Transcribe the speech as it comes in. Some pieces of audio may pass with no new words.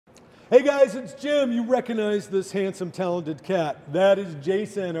Hey guys, it's Jim. You recognize this handsome, talented cat. That is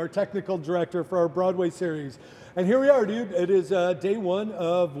Jason, our technical director for our Broadway series. And here we are, dude. It is day one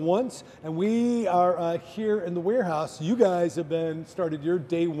of Once, and we are here in the warehouse. You guys have started your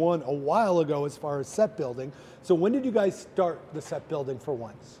day one a while ago as far as set building. So when did you guys start the set building for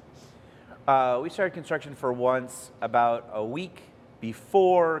Once? We started construction for Once about a week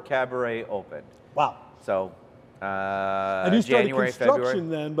before Cabaret opened. Wow. So and you started January, construction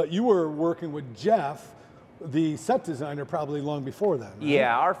February. then, but you were working with Jeff, the set designer, probably long before then, right?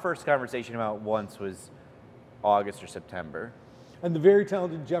 Yeah, our first conversation about Once was August or September. And the very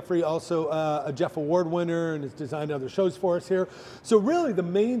talented Jeffrey, also a Jeff Award winner, and has designed other shows for us here. So really the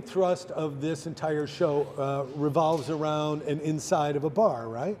main thrust of this entire show revolves around an inside of a bar,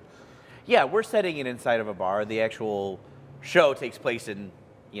 right? Yeah, we're setting it inside of a bar. The actual show takes place in,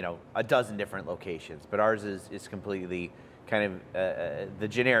 you know, a dozen different locations, but ours is completely kind of, the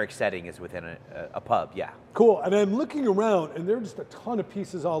generic setting is within a pub, yeah. Cool, and I'm looking around, and there are just a ton of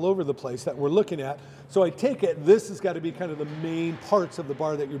pieces all over the place that we're looking at. So I take it this has got to be kind of the main parts of the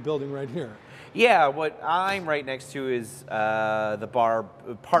bar that you're building right here. Yeah, what I'm right next to is the bar,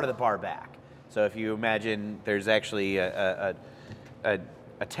 part of the bar back. So if you imagine there's actually a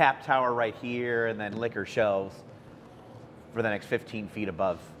tap tower right here and then liquor shelves for the next 15 feet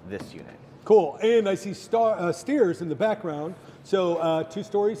above this unit. Cool, and I see stairs in the background. So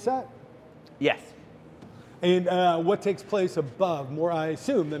 2-story set? Yes. And what takes place above? More, I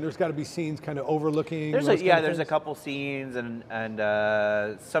assume, then there's got to be scenes kind of overlooking. There's a couple scenes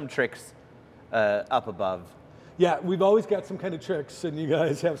and some tricks up above. Yeah, we've always got some kind of tricks, and you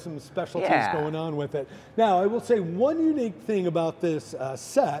guys have some specialties going on with it. Now, I will say one unique thing about this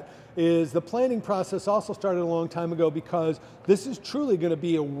set is the planning process also started a long time ago, because this is truly going to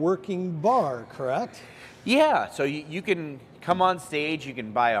be a working bar, correct? Yeah, so you can come on stage, you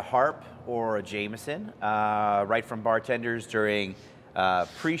can buy a harp or a Jameson right from bartenders during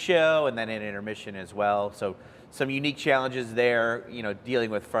pre-show and then in intermission as well. So some unique challenges there, you know, dealing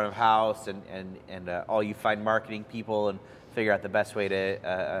with front of house and all you find marketing people and figure out the best way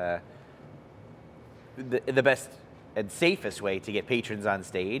to, the best and safest way to get patrons on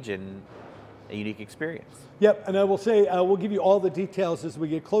stage and a unique experience. Yep, and I will say, we'll give you all the details as we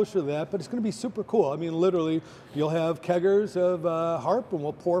get closer to that, but it's going to be super cool. I mean, literally, you'll have keggers of harp, and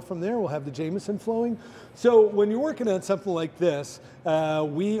we'll pour from there. We'll have the Jameson flowing. So when you're working on something like this,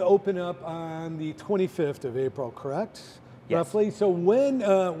 we open up on the 25th of April, correct? Yes. Roughly. So when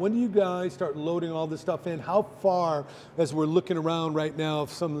do you guys start loading all this stuff in? How far, as we're looking around right now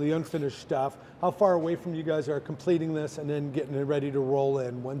of some of the unfinished stuff, how far away from you guys are completing this and then getting it ready to roll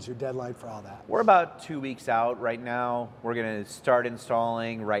in? When's your deadline for all that? We're about 2 weeks out right now. We're going to start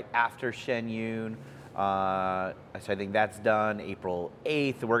installing right after Shen Yun. So I think that's done April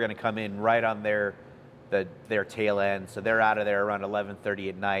 8th. We're going to come in right on their tail end. So they're out of there around 11:30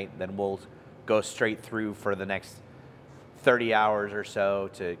 at night. Then we'll go straight through for the next 30 hours or so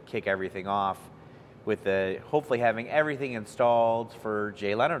to kick everything off, with hopefully having everything installed for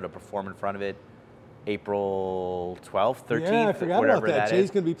Jay Leno to perform in front of it April 12th, 13th, yeah, I forgot whatever about that. that Jay's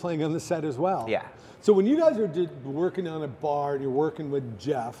is. going to be playing on the set as well. Yeah. So when you guys are working on a bar and you're working with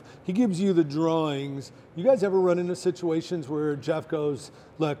Jeff, he gives you the drawings. You guys ever run into situations where Jeff goes,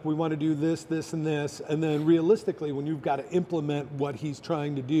 look, we want to do this, this, and this, and then realistically, when you've got to implement what he's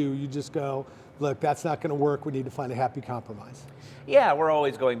trying to do, you just go, look, that's not going to work. We need to find a happy compromise. Yeah, we're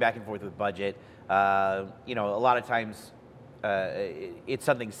always going back and forth with budget. You know, a lot of times it's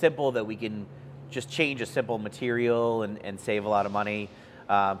something simple that we can just change a simple material and save a lot of money.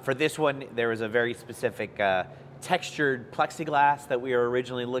 For this one, there was a very specific textured plexiglass that we were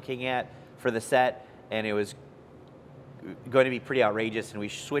originally looking at for the set, and it was going to be pretty outrageous, and we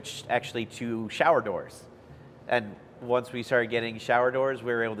switched actually to shower doors. And once we started getting shower doors,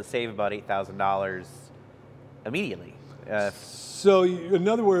 we were able to save about $8,000 immediately. So in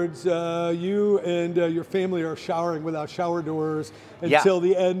other words, you and your family are showering without shower doors until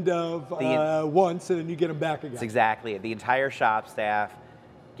the end of Once, and then you get them back again. That's exactly it. The entire shop staff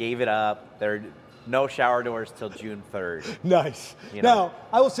gave it up. There are no shower doors till June 3rd. Nice. You know. Now,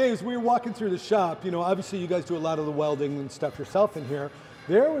 I will say, as we were walking through the shop, you know, obviously you guys do a lot of the welding and stuff yourself in here.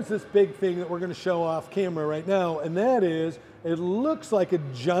 There was this big thing that we're going to show off camera right now, and that is, it looks like a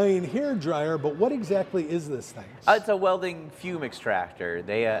giant hair dryer, but what exactly is this thing? It's a welding fume extractor.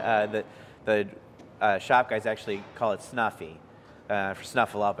 They, the shop guys actually call it Snuffy, for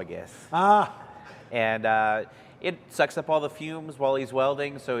Snuffleupagus. Ah. And it sucks up all the fumes while he's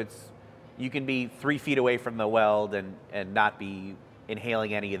welding, so you can be 3 feet away from the weld and not be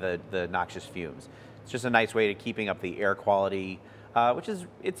inhaling any of the noxious fumes. It's just a nice way to keeping up the air quality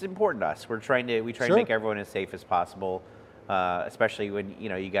it's important to us. We try to make everyone as safe as possible, especially when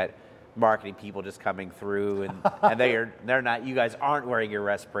you got marketing people just coming through and they're not, you guys aren't wearing your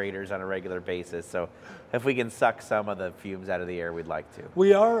respirators on a regular basis. So if we can suck some of the fumes out of the air, we'd like to.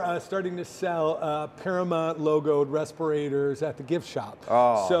 We are starting to sell Paramount logoed respirators at the gift shop.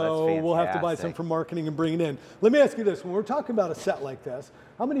 Oh, so that's we'll have to buy some from marketing and bring it in. Let me ask you this: when we're talking about a set like this,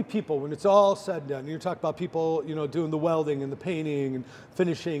 how many people, when it's all said and done, you're talking about people, doing the welding and the painting and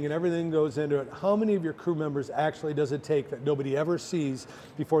finishing and everything goes into it, how many of your crew members actually does it take that nobody ever sees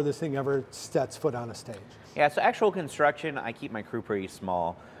before this thing ever sets foot on a stage? Yeah, so actual construction, I keep my crew pretty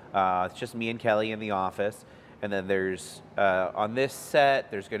small. It's just me and Kelly in the office. And then there's, on this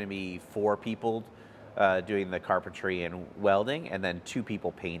set, there's going to be 4 people doing the carpentry and welding, and then 2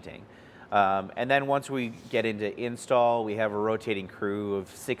 people painting. And then once we get into install, we have a rotating crew of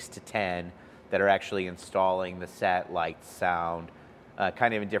 6 to 10 that are actually installing the set, lights, sound,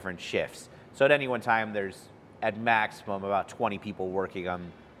 kind of in different shifts. So at any one time, there's at maximum about 20 people working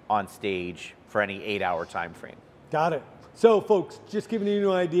on stage for any 8-hour time frame. Got it. So folks, just giving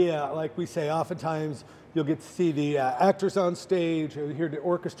you an idea, like we say, oftentimes you'll get to see the actors on stage or hear the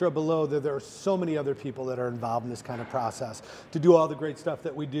orchestra below. There are so many other people that are involved in this kind of process to do all the great stuff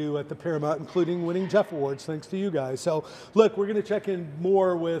that we do at the Paramount, including winning Jeff Awards, thanks to you guys. So look, we're going to check in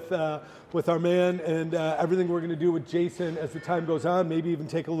more with our man and everything we're going to do with Jason as the time goes on, maybe even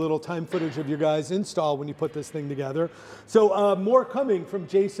take a little time footage of your guys' install when you put this thing together. So more coming from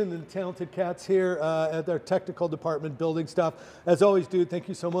Jason and the talented cats here at our technical department building stuff. As always, dude, thank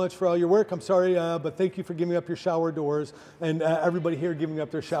you so much for all your work. I'm sorry, but thank you for giving up your shower doors and everybody here giving up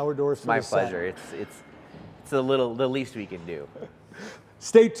their shower doors for my pleasure. It's the least we can do.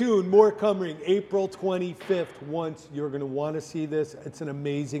 Stay tuned, more coming April 25th. Once you're going to want to see this. It's an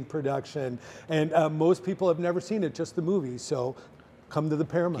amazing production, and most people have never seen it, just the movie. So come to the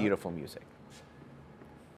Paramount. Beautiful music.